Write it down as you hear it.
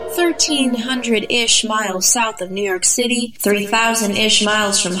1,300-ish miles south of New York City, 3,000-ish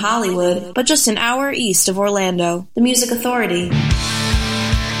miles from Hollywood, but just an hour east of Orlando. The Music Authority.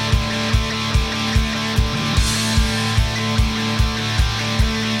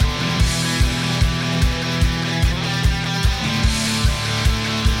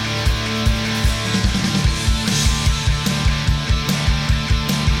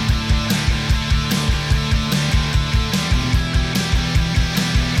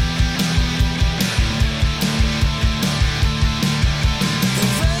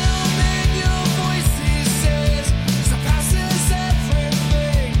 Your voice says, so passes every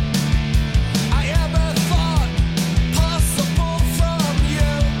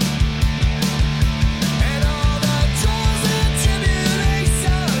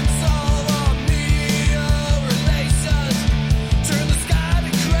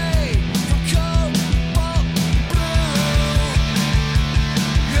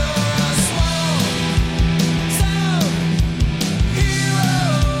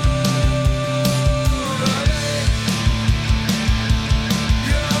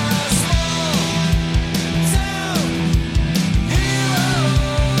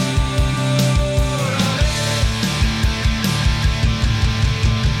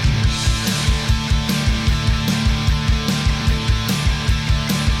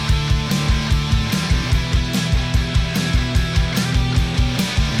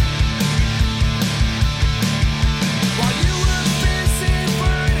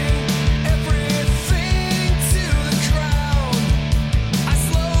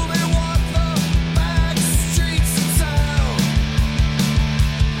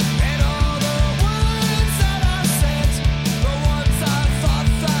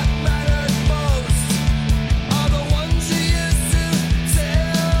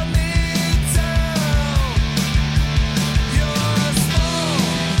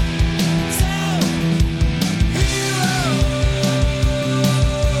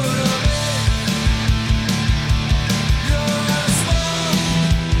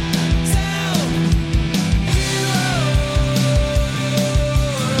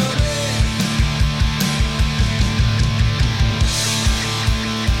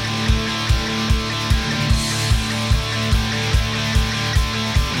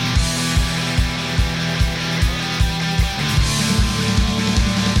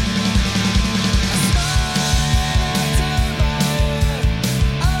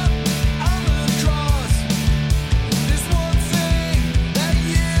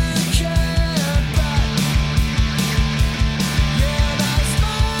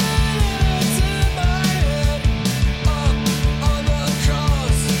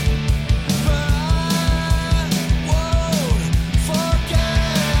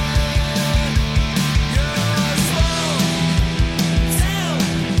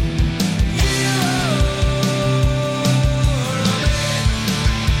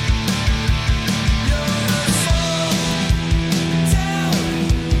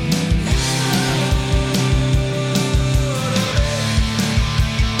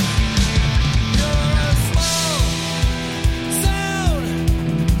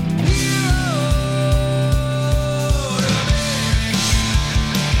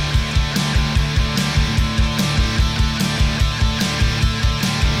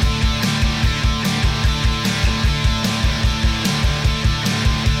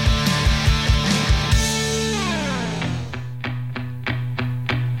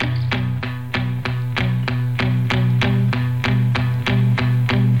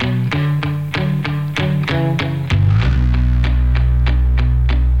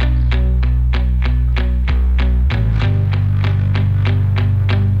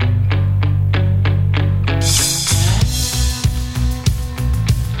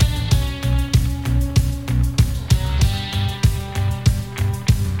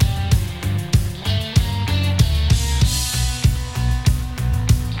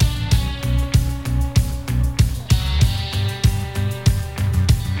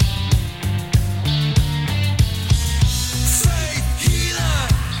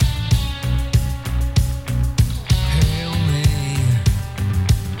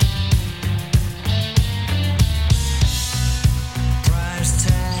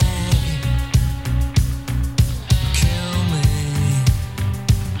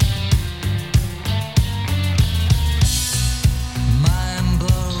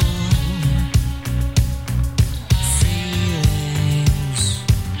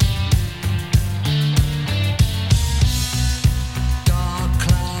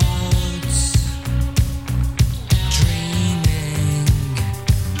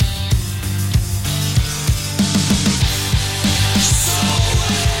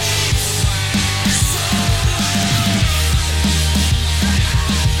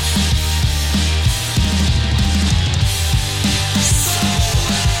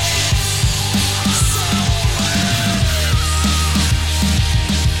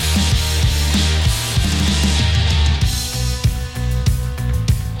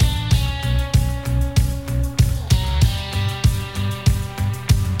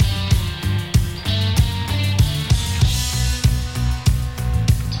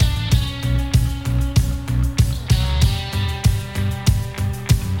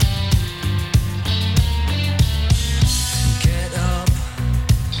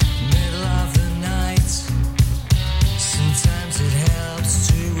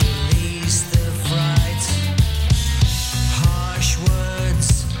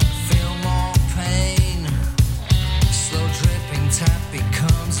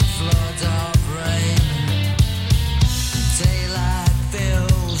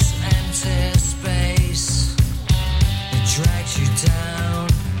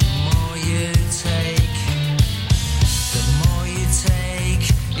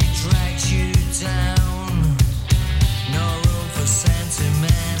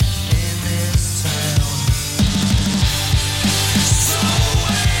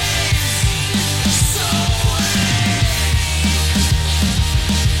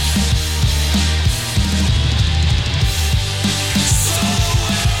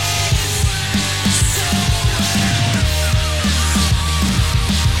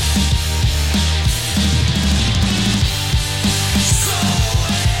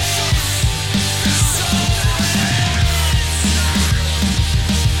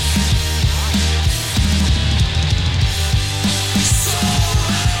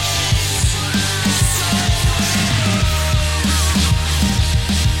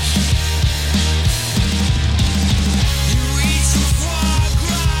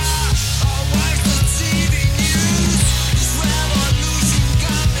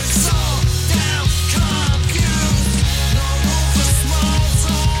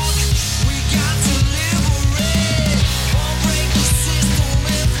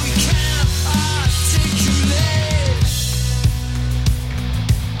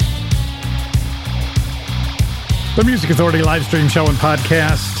The Music Authority live stream show and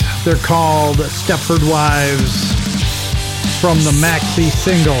podcast. They're called Stepford Wives from the maxi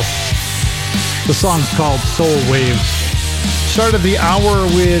single. The song's called Soul Waves. Started the hour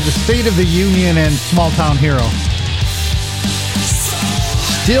with State of the Union and Small Town Hero.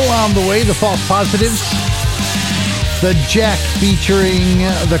 Still on the way, the False Positives. The Jack featuring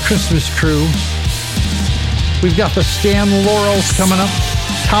the Christmas Crew. We've got the Stan Laurels coming up.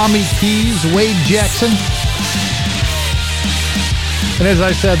 Tommy Keys, Wade Jackson. And as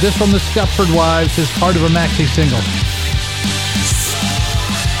I said, this from the Stepford Wives is part of a maxi single.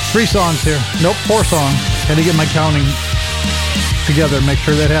 3 songs here. Nope, 4 songs. Had to get my counting together and make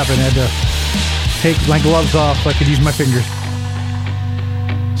sure that happened. I had to take my gloves off so I could use my fingers.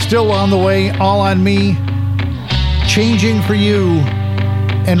 Still on the way, All on Me, Changing for You,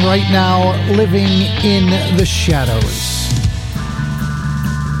 and right now, Living in the Shadows.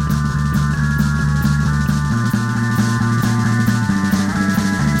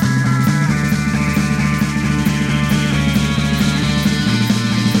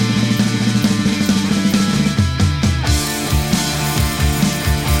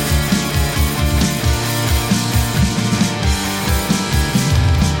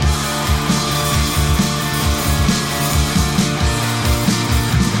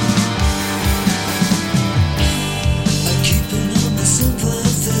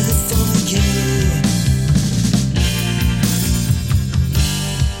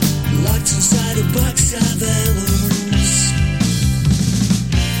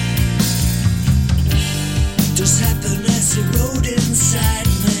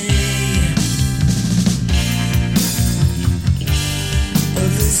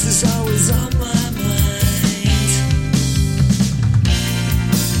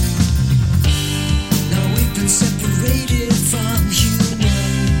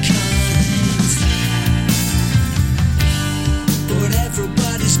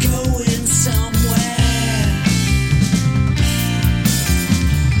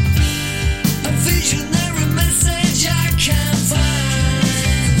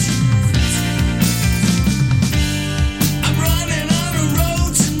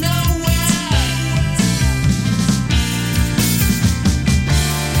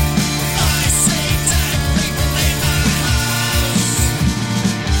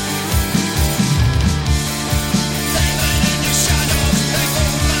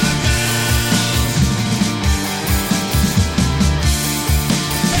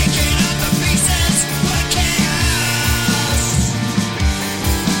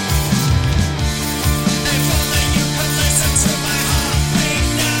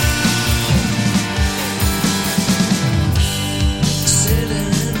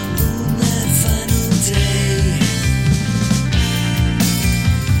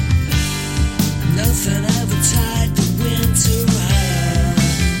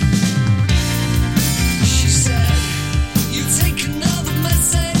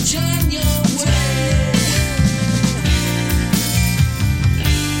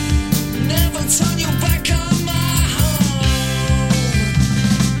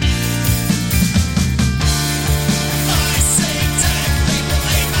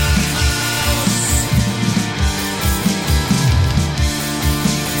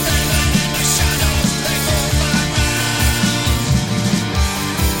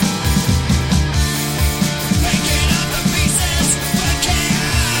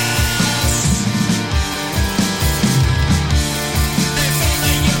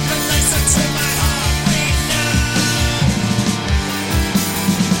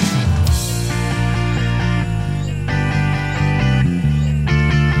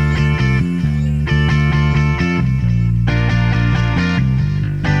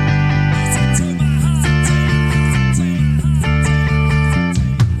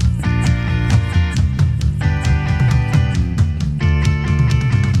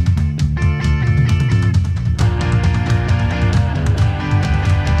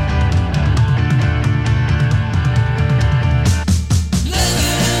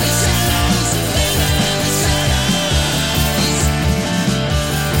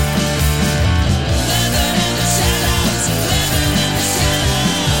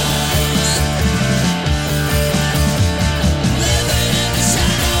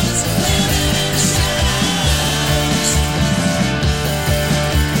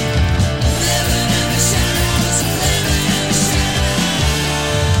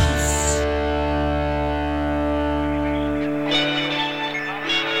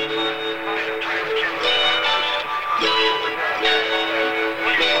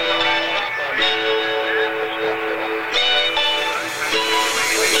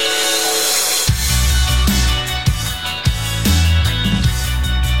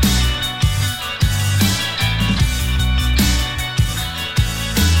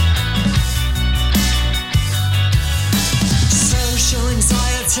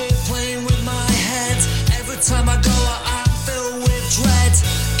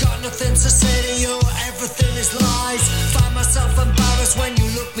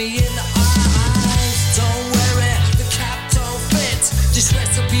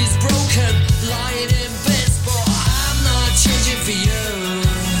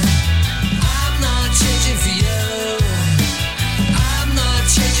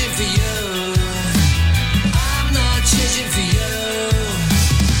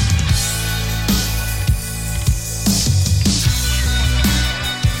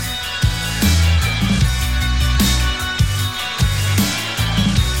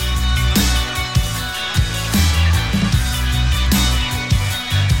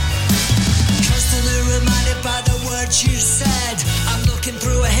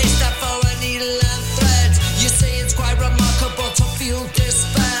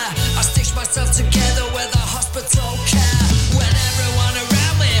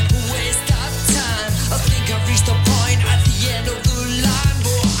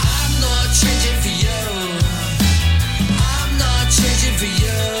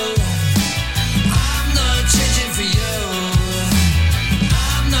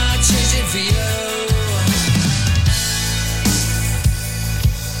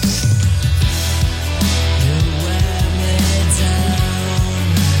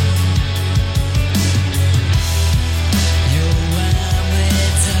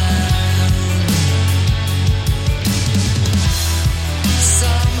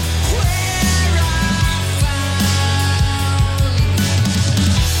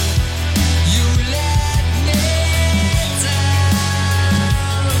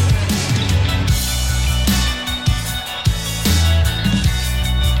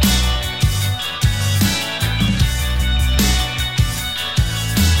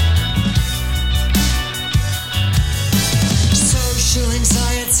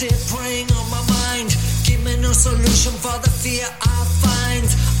 sit preying on my mind. Give me no solution for the fear I find.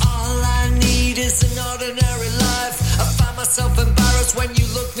 All I need is an ordinary life. I find myself embarrassed when you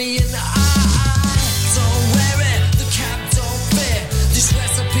look me in the eye. Don't wear it, the cap don't fit. This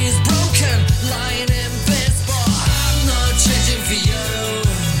recipe is broken, lying in bits. But I'm not changing for you.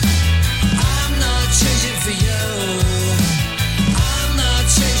 I'm not changing for you. I'm not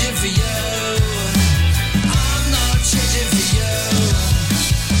changing for you. I'm not changing for you.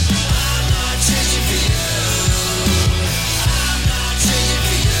 I'm not changing for you. I'm not changing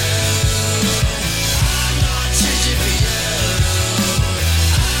for you. I'm not changing for you.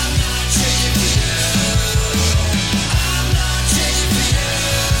 I'm not changing for you. I'm not changing for you.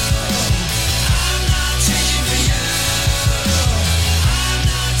 I'm not changing for you. I'm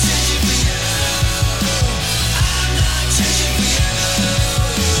not changing for you. I'm not changing for you.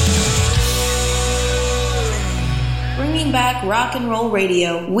 Bringing back rock and roll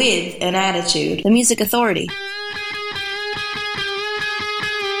radio with an attitude. The Music Authority.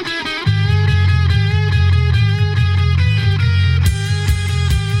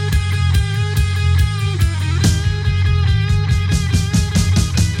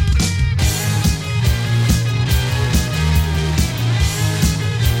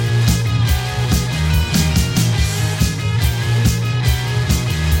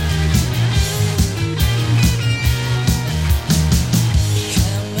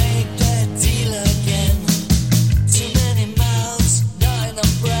 Can't make that deal again. Too many mouths, not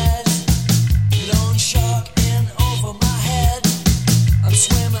enough bread. Loan shark in over my head. I'm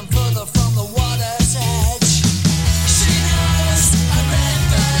swimming further from the water's edge. She knows I read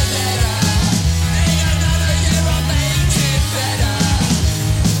the letter. In another year I'll make it better.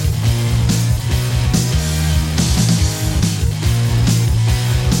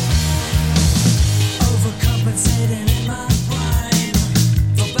 Overcompensating in my prime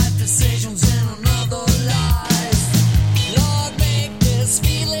for bad decisions in another life. Lord, make this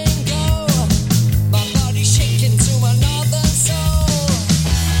feeling go. My body shaking to another soul.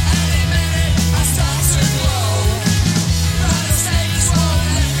 Any minute I start to glow. Rattlesnakes won't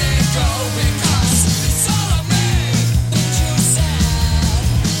let me go because it's all of me. Makes you sad.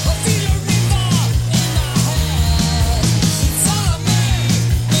 I feel a river in my head. It's all of me.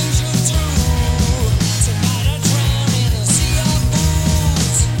 Things you do. Tonight I drown in a sea of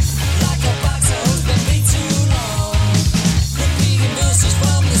booze. Like a boxer who's been beat too long. Repeating verses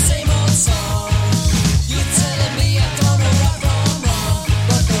from the same old song. You're telling me I'm gonna rock on wrong,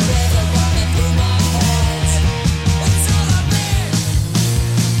 but the river running through my head. It's all of me.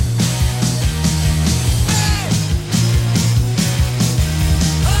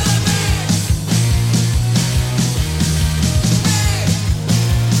 All of me.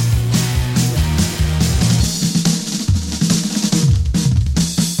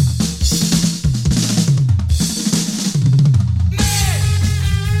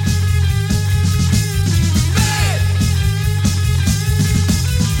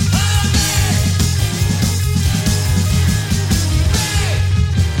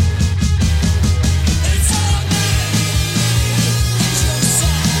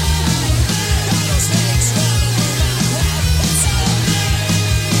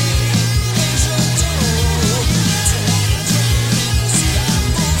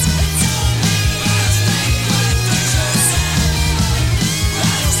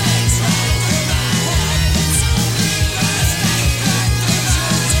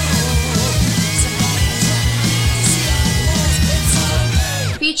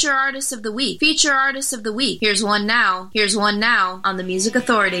 Feature Artist of the Week. Feature Artist of the Week. Here's one now. Here's one now on the Music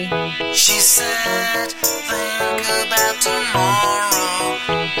Authority. She said, think about tomorrow.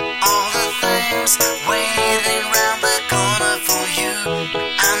 All the things waiting round the corner for you.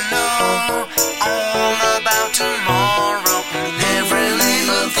 I know all about tomorrow. Every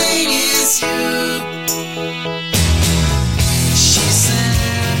little thing is you. She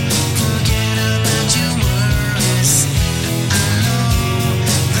said, forget about your worries. I know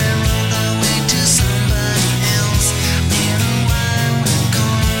they're on the way to somebody else. In a while,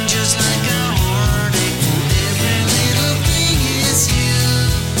 gone just like a heartache. Every little thing is you.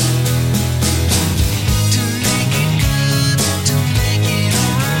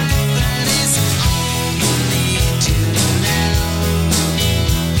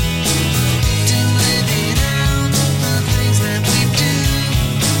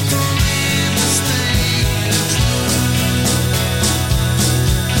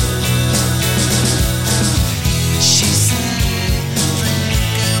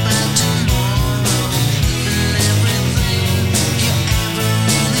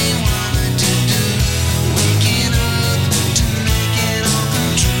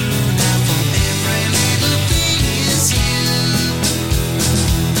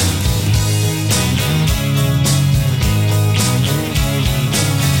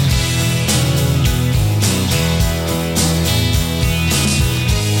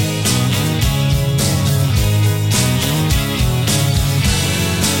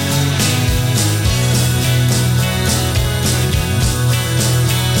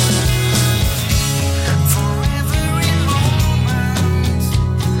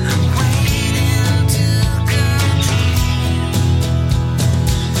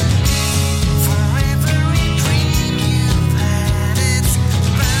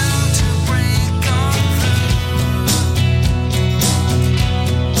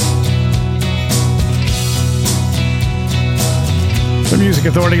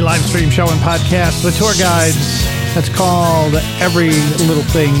 Authority live stream show and podcast, The Tour Guides. That's called Every Little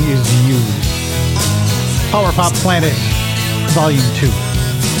Thing Is You. Power Pop Planet, Volume 2.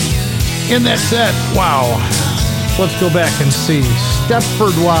 In that set, wow. Let's go back and see.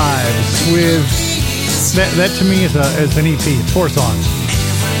 Stepford Wives with... That to me is an EP. It's 4 songs.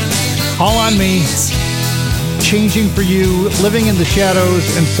 All on Me, Changing for You, Living in the Shadows,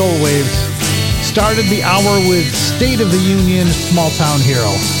 and Soul Waves. Started the hour with State of the Union, Small Town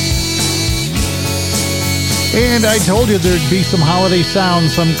Hero. And I told you there'd be some holiday sound,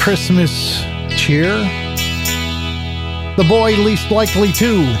 some Christmas cheer. The Boy Least Likely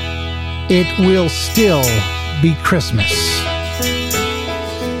To, It Will Still Be Christmas.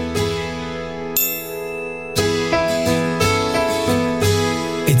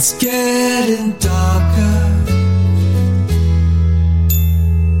 It's getting darker,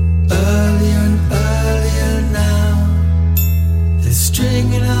 earlier and earlier now. They're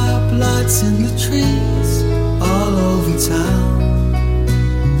stringing up lights in the trees all over town.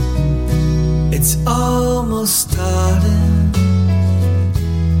 It's almost starting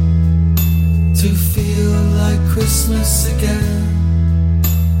to feel like Christmas again.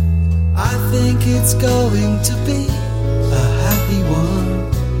 I think it's going to be a happy one.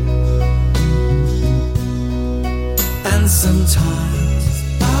 And sometimes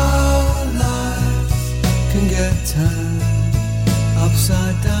our lives can get turned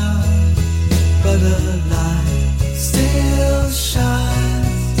upside down, but a light still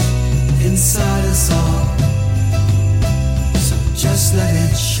shines inside us all. So just let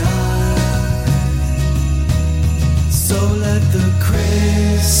it shine. So let the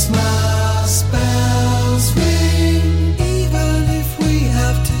Christmas bells ring, even if we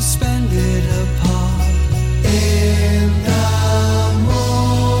have to spend it apart. In the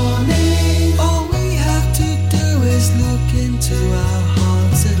morning, all we have to do is look into our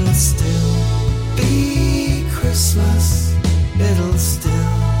hearts. It'll still be Christmas. It'll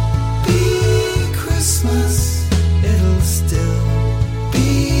still be Christmas. It'll still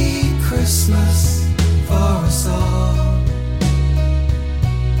be Christmas for us all.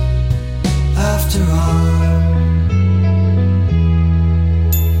 After all,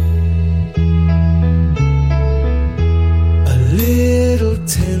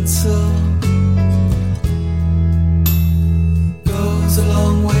 tinsel goes a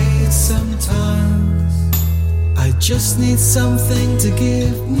long way sometimes. I just need something to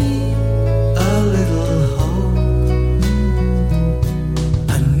give me a little hope.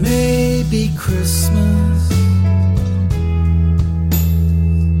 And maybe Christmas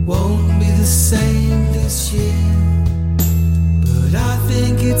won't be the same this year, but I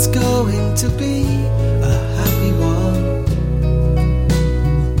think it's going to be a happy one.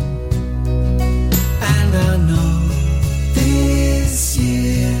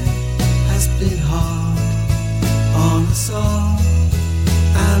 Been hard on us all,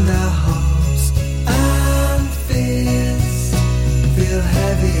 and our hopes and fears feel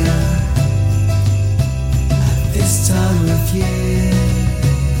heavier at this time of year.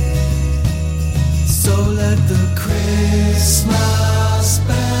 So let the Christmas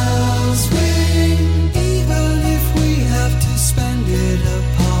bells ring, even if we have to spend it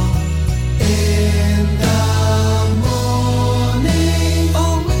apart. In the morning,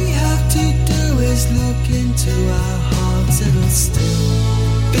 all we have to do is look into our hearts. It'll still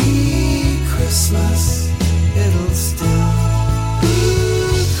be Christmas. It'll still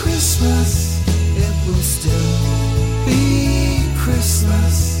be Christmas. It will still be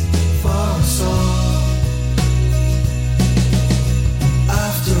Christmas for us all.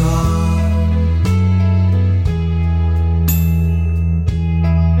 After all,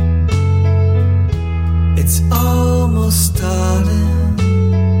 it's almost starting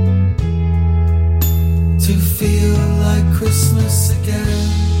to feel like Christmas again.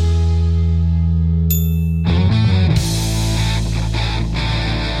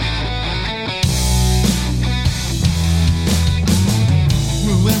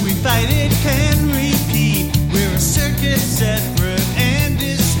 When we fight it can repeat. We're a circus, separate and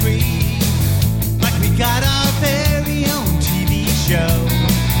discreet. Like we got our very own TV show.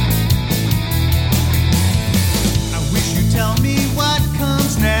 I wish you'd tell me what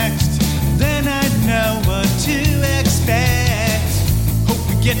comes next, then I'd know what to expect. Hope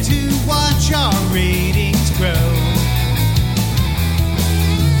we get to watch our ratings grow.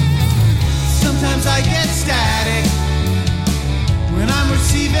 Sometimes I get static when I'm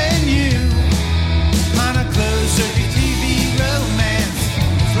receiving you on a closed circuit TV romance.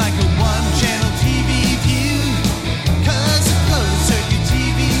 It's like a one-channel TV view, 'cause a closed circuit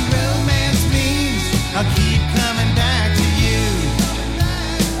TV romance means I'll keep coming back to you.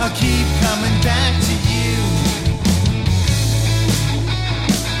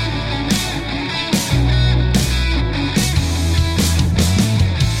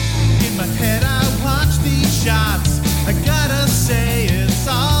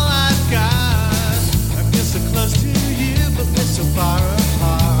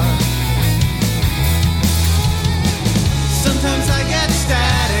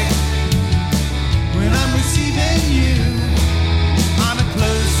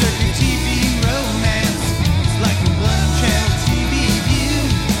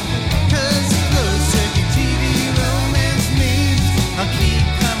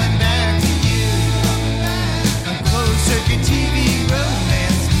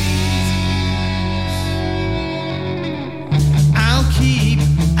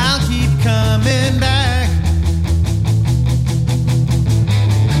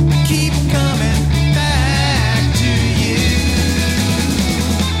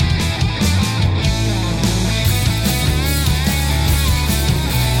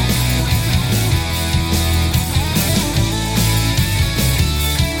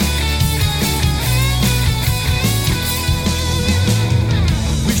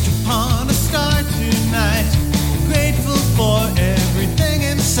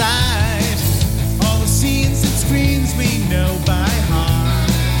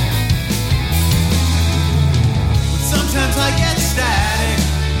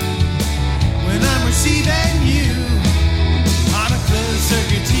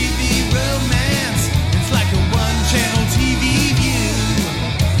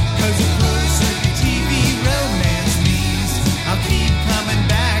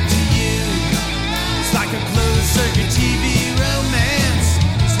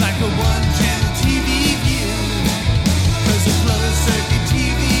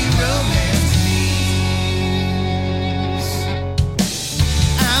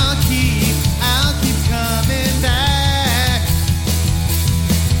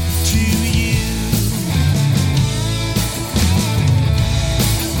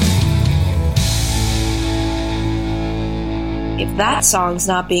 That song's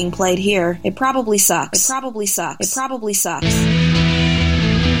not being played here. It probably sucks. It probably sucks. It probably sucks.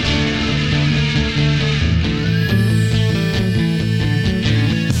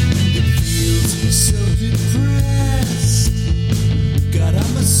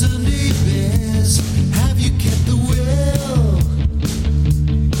 Sunday best. Have you kept the will?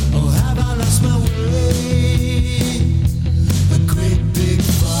 Or have I lost my way? A great big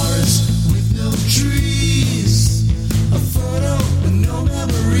forest with no trees, a photo with no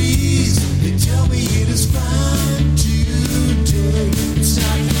memories. They tell me it is fine today. It's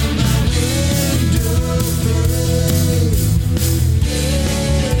not from my window, babe.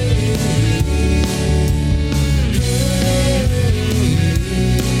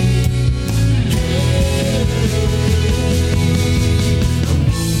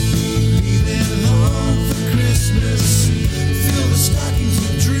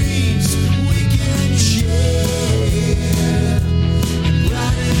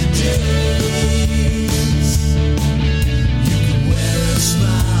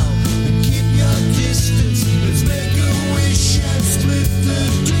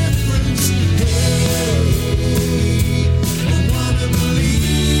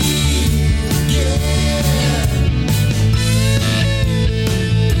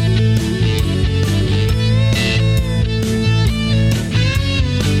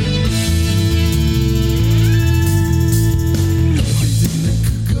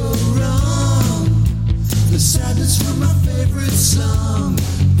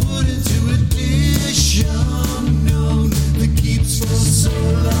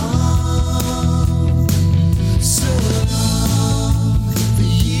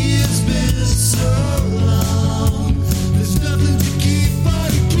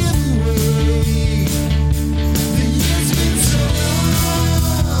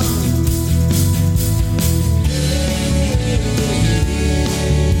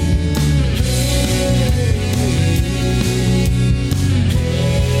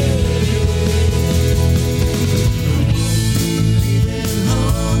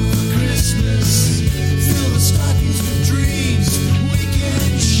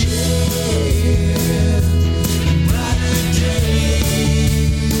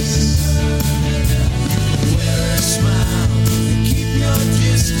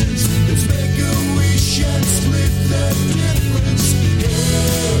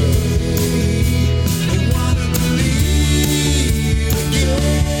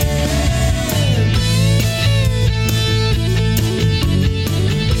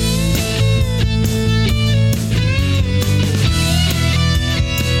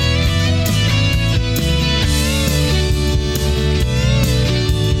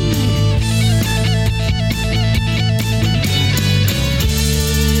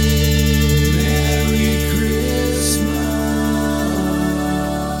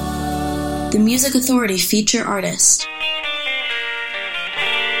 Music Authority feature artist.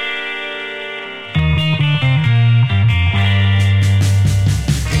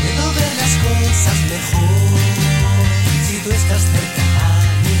 Puedo ver las cosas mejor si tú estás cerca a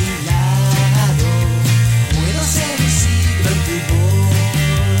mi lado. Puedo ser un siglo en tu voz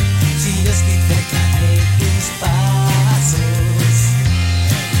si yo estoy cerca de tus pasos.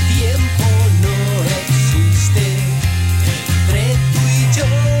 Tiempo no existe entre tú y yo.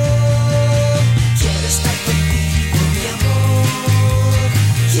 Quiero estar contigo, mi amor.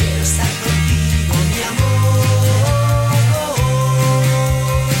 Quiero estar contigo, mi amor.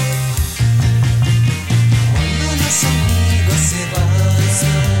 Cuando los amigos se van,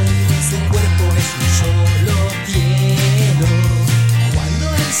 su cuerpo es un solo cielo. Cuando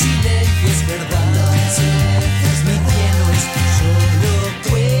el silencio es verdad, mi cielo es un solo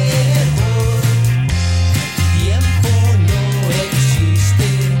cuerpo. Tiempo no existe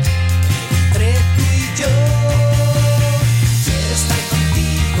entre tú y yo. Quiero estar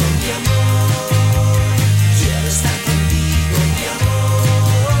contigo, mi amor. Quiero estar contigo, mi amor.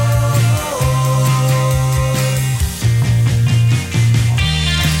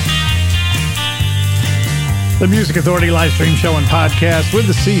 The Music Authority live stream show and podcast with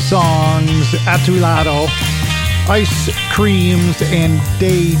the C songs Atulado, Ice Creams, and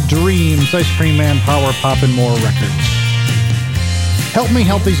Daydreams. Ice Cream Man, Power Pop, and more records. Help me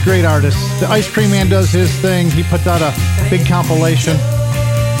help these great artists. The Ice Cream Man does his thing. He puts out a big compilation.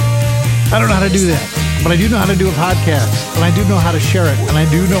 I don't know how to do that, but I do know how to do a podcast, and I do know how to share it, and I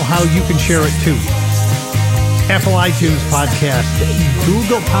do know how you can share it too. Apple iTunes Podcast,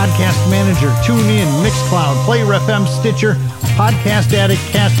 Google Podcast Manager, TuneIn, Mixcloud, Player FM, Stitcher, Podcast Addict,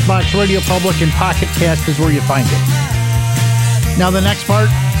 CastBox, Radio Public, and Pocket Cast is where you find it. Now the next part,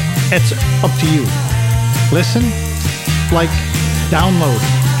 it's up to you. Listen, like, Download,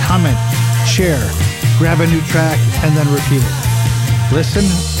 comment, share, grab a new track, and then repeat it. Listen,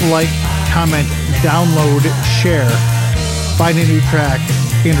 like, comment, download, share, find a new track,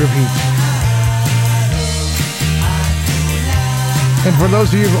 and repeat. And for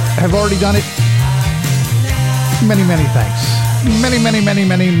those of you who have already done it, many, many thanks. Many, many, many,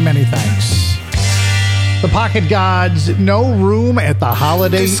 many, many thanks. The Pocket Gods, no room at the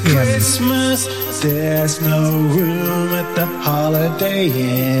Holiday This Inn. Christmas, there's no room at the Holiday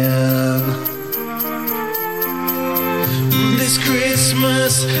Inn. This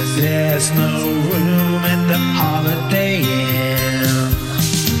Christmas, there's no room at the Holiday Inn.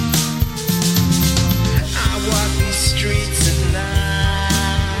 I walk these streets at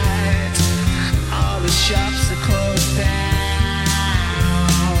night. All the shops are closed down.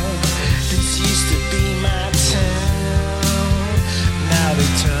 This used to be my town. Now they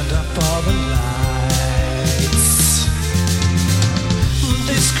turned up all the lights.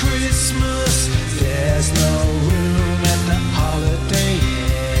 This Christmas, there's no room at the Holiday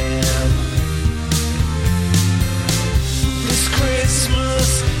Inn. This Christmas,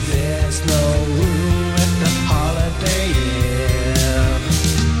 there's no room at the Holiday Inn.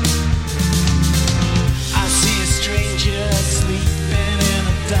 I see a stranger sleeping in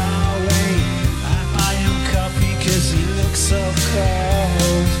a doorway. I buy him coffee 'cause he looks so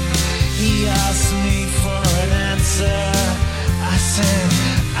cold. He asked me for an answer. I said,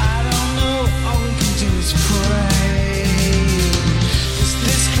 I don't know, all we can do is pray. 'Cause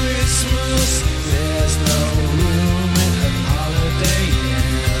this Christmas, there's no room at the Holiday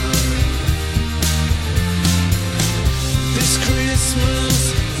Inn. This Christmas,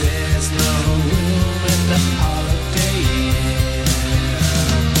 there's no room at the Holiday Inn.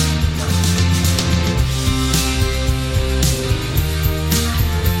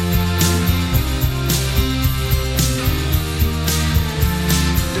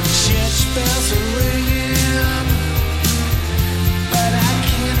 The church bells are ringing, but I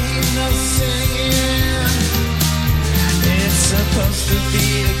can't hear no singing. It's supposed to be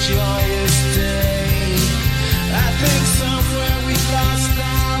a joyous day. I think somewhere we lost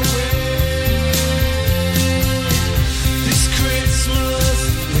our way. This Christmas,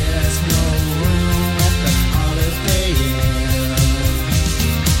 there's no room at the Holiday Inn.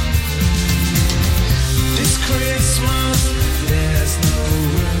 This Christmas, there's no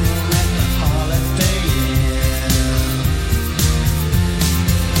room at the Holiday Inn.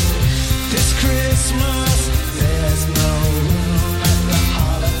 This Christmas, there's no room at the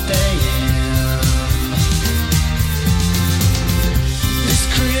Holiday Inn. This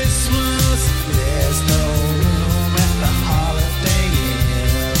Christmas, there's no room at the Holiday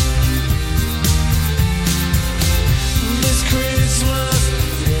Inn. This Christmas,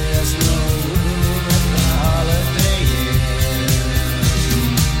 there's no room at the Holiday Inn.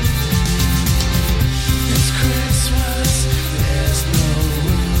 This Christmas, there's no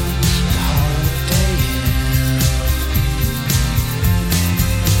room at the Holiday Inn.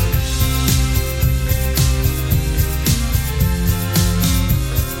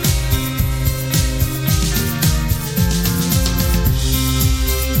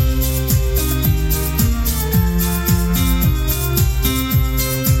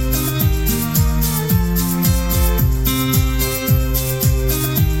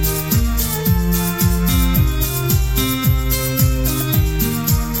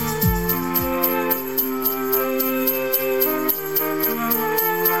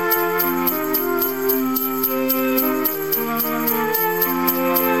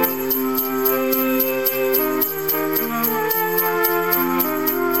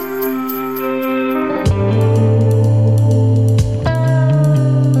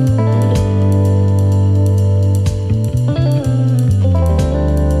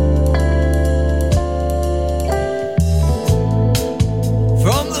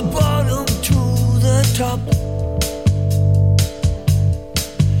 From the bottom to the top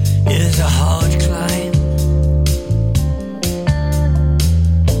is a hard climb.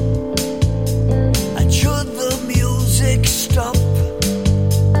 And should the music stop,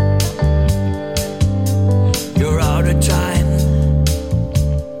 you're out of time.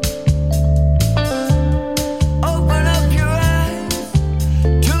 Open up your eyes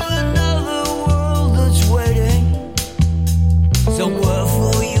to another world that's waiting somewhere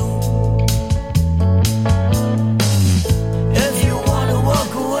for you. If you wanna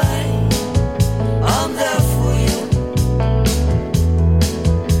walk away, I'm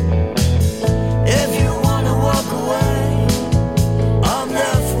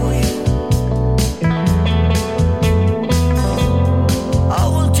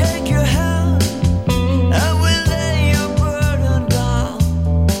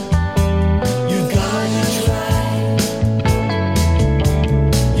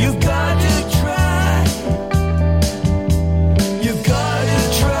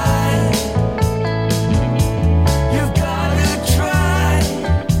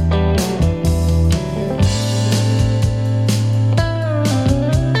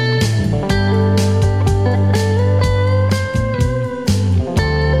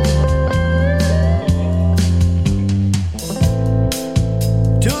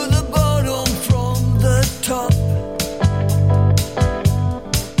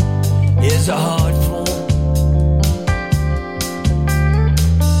is a hard form.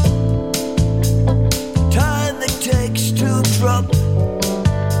 Time that takes to drop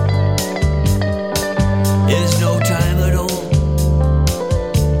is no time at all.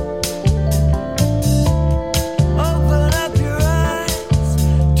 Open up your eyes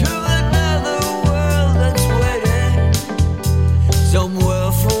to another world that's waiting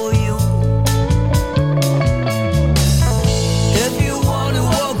somewhere for you. If you want to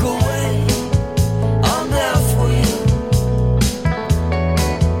walk away, I'm there for you.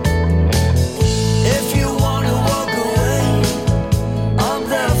 If you want to walk away, I'm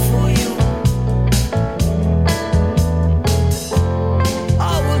there for you.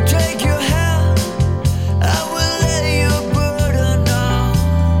 I will take your hand, I will lay your burden down.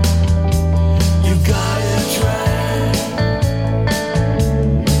 You've gotta try.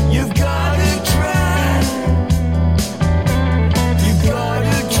 You've gotta try. You've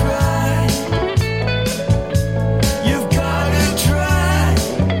gotta try. You've gotta try.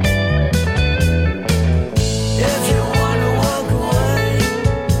 If you wanna walk away,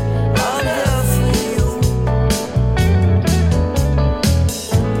 I'm there for you.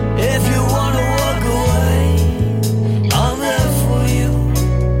 If you wanna walk away, I'm there for you.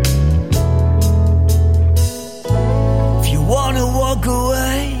 If you wanna walk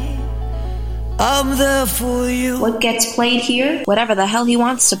away, I'm there for you. What gets played here? Whatever the hell he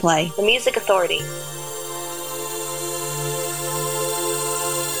wants to play. The Music Authority.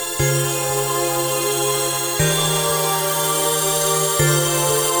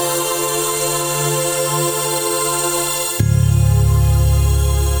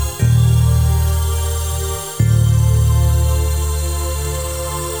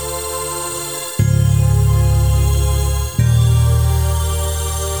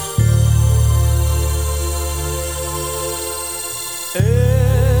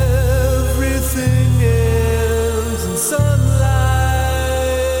 Everything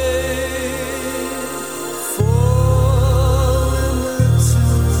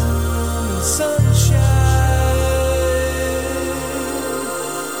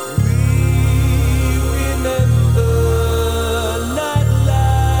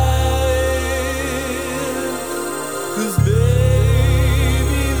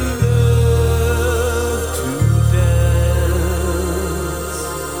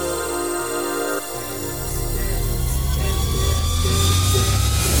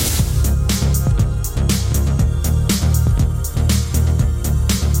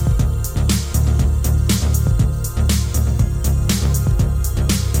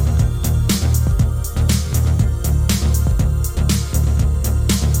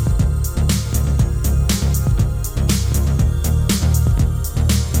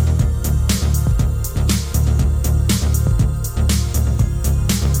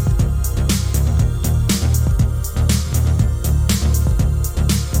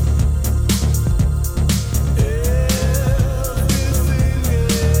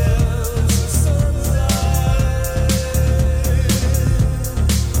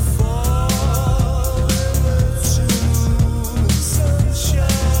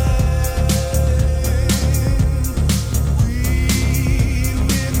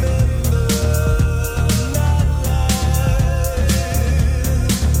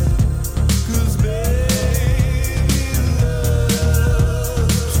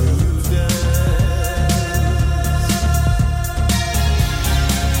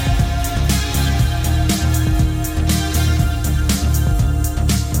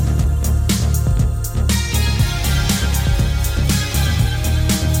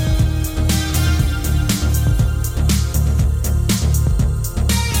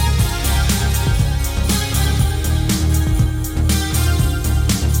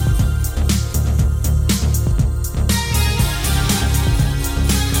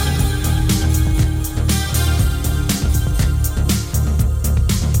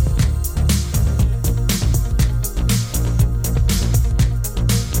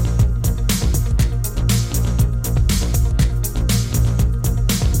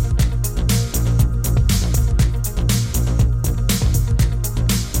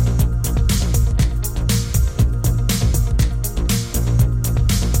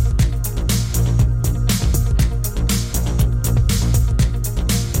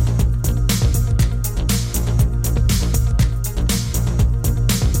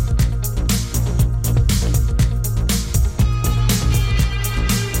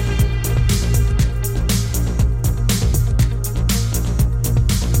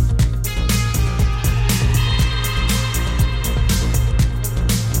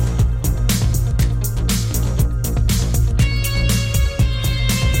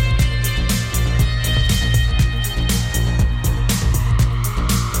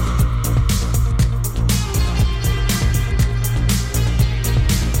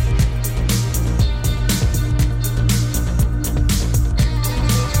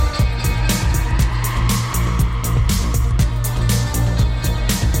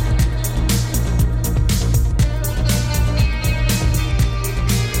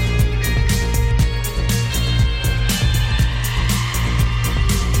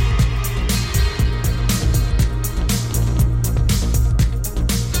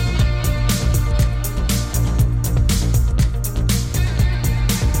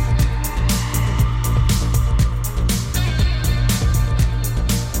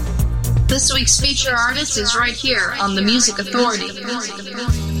This week's feature artist is right here on The Music Authority. You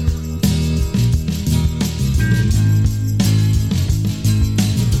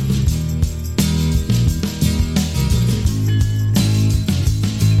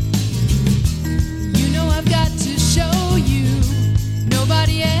know I've got to show you,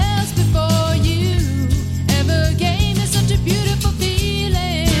 nobody else before you ever gave me such a beautiful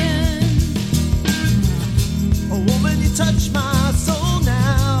feeling. A woman, you touch my soul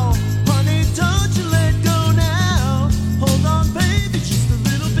now. Honey, don't you let go now. Hold on, baby, just a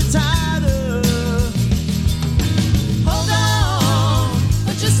little bit tighter. Hold on,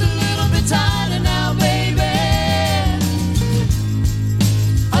 just a little bit tighter now, baby.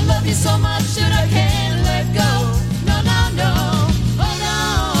 I love you so much that I can't let go. No, no, no. Hold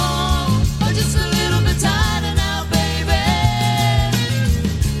on, just a little bit tighter now, baby.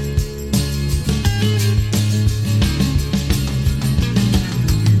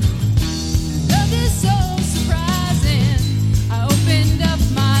 Love is so surprising. I opened up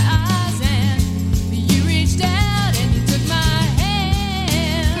my eyes and you reached out and you took my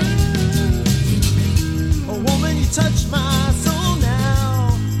hand. A woman, you touch my soul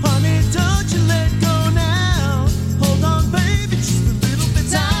now. Honey, don't you let go now. Hold on, baby, just a little bit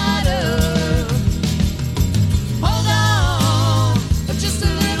tighter. Hold on, just a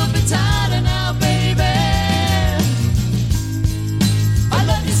little bit tighter now, baby. I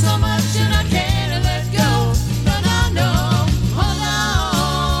love you so much and I can't let go. No, no, no. Hold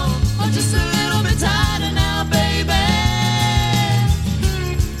on, just a little bit tighter now, baby.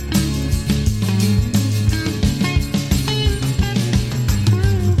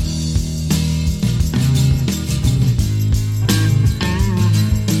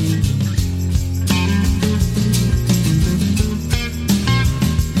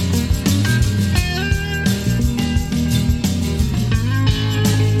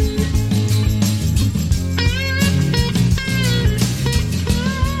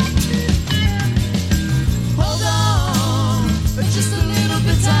 Hold on, just a little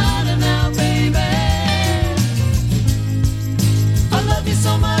bit tighter now, baby. I love you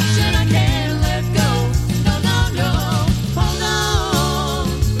so much and I can't let go. No, no, no. Hold on,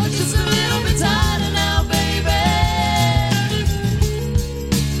 just a little bit tighter now, baby.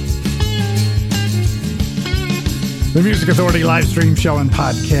 The Music Authority live stream show and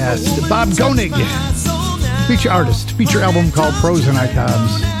podcast. Bob Gonig, feature artist, feature album called Pros and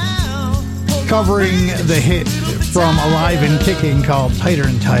Icons, covering the hit from Alive and Kicking called Tighter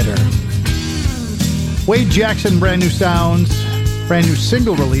and Tighter. Wade Jackson, brand new sounds, brand new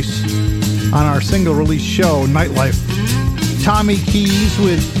single release on our single release show, Nightlife. Tommy Keys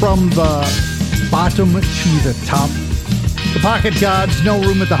with From the Bottom to the Top. The Pocket Gods, No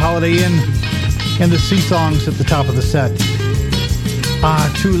Room at the Holiday Inn, and the Sea Songs at the top of the set.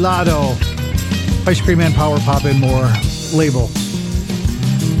 Tulado, Ice Cream and Power Pop and more label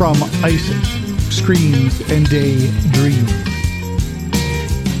from Ice Screams and Daydream.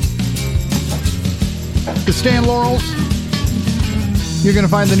 The Stan Laurels, you're going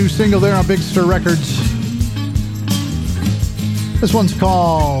to find the new single there on Big Stir Records. This one's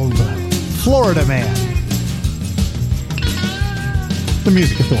called Florida Man. The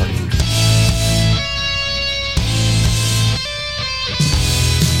Music Authority.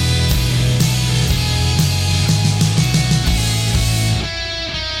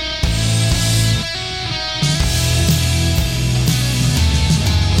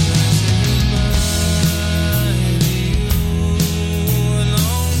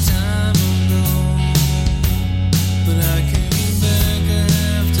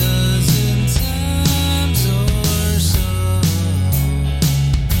 Times or so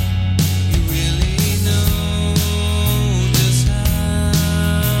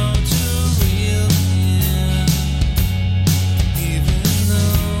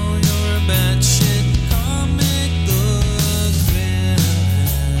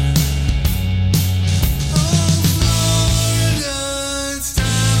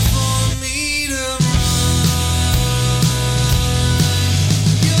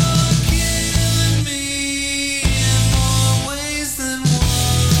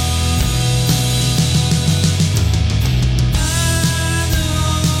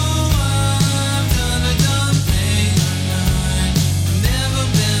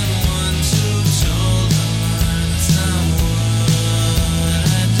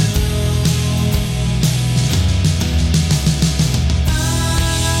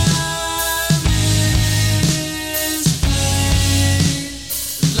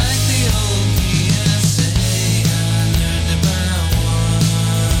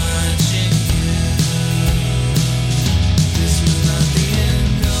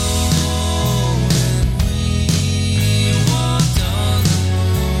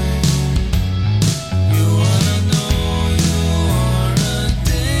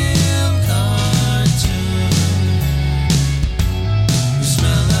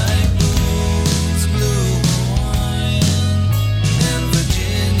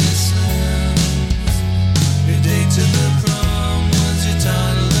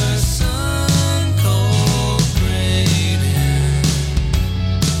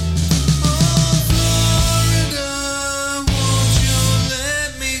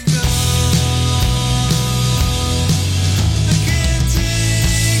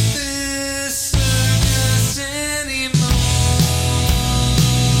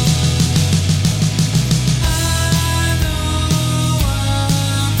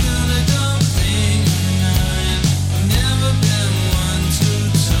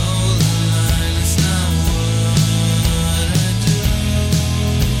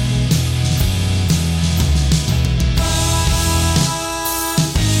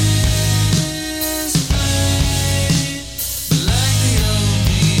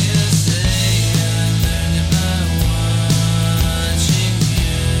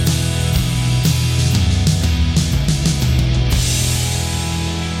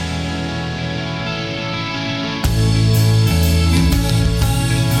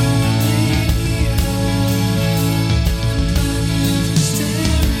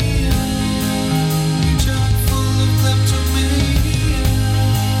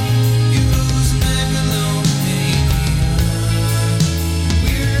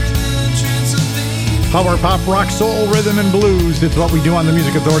Power pop, rock, soul, rhythm, and blues. It's what we do on the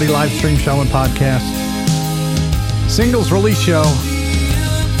Music Authority live stream show and podcast. Singles release show.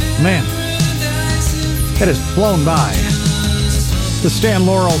 Man, it has flown by. The Stan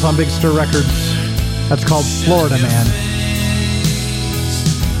Laurels on Big Stir Records. That's called Florida Man.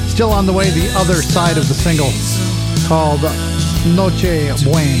 Still on the way, the other side of the single called Noche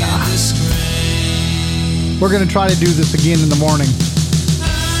Buena. We're going to try to do this again in the morning.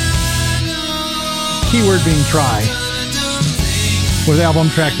 Keyword being try. With album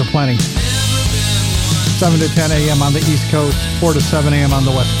tracks aplenty. 7 to 10 a.m. on the East Coast, 4 to 7 a.m. on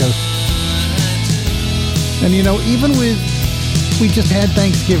the West Coast. And you know, even with, we just had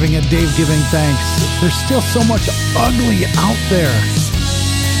Thanksgiving at Dave Giving Thanks, there's still so much ugly out there.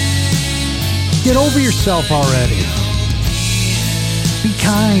 Get over yourself already. Be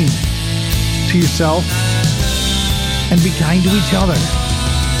kind to yourself and be kind to each other.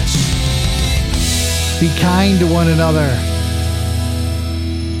 Be kind to one another.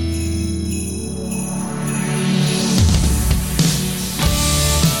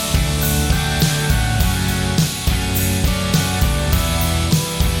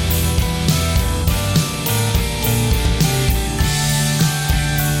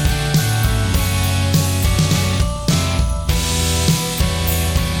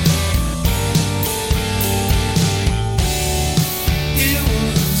 It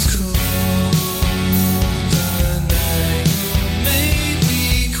was cold the night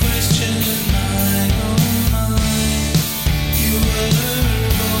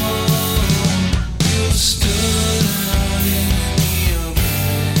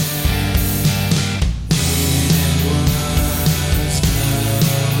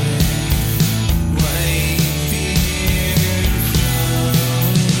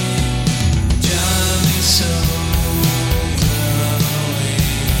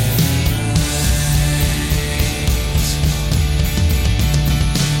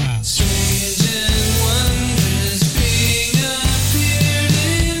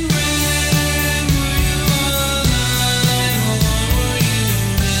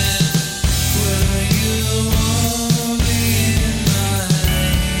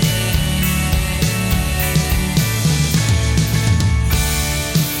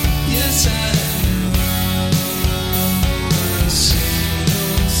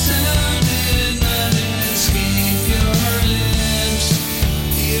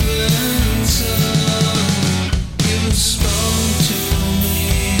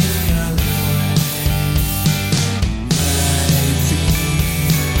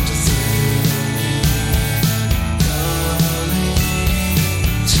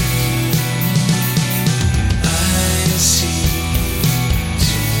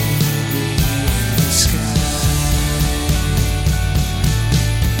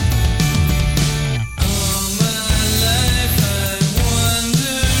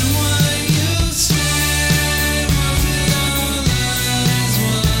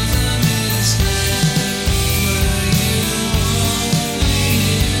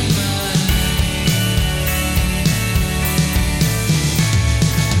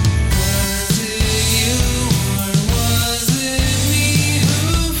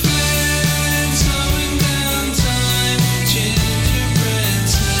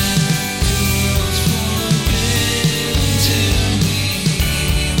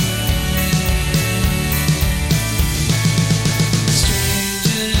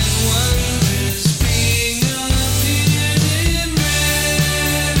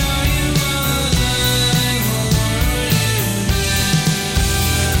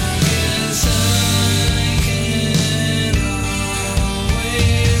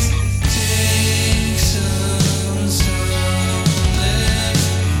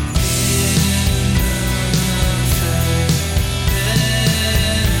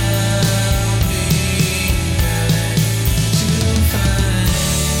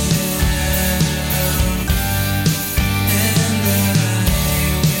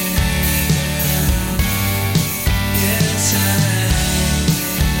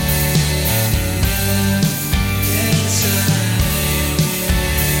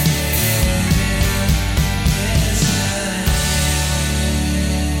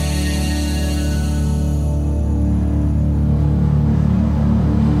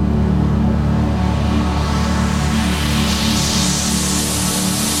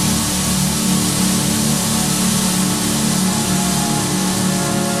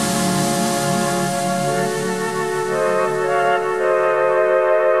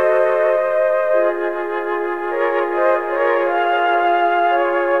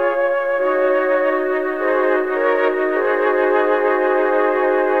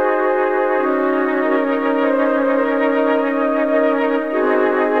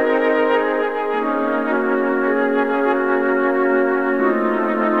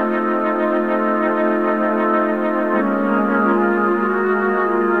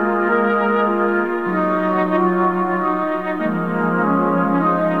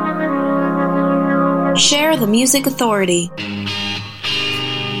We're the Music Authority.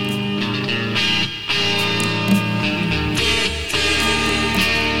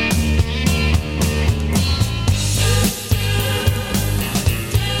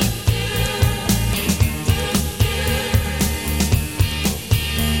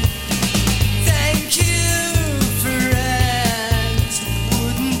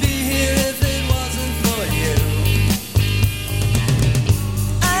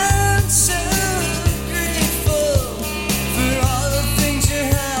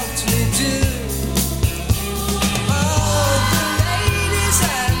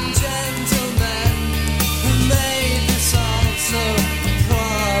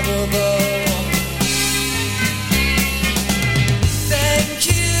 Probably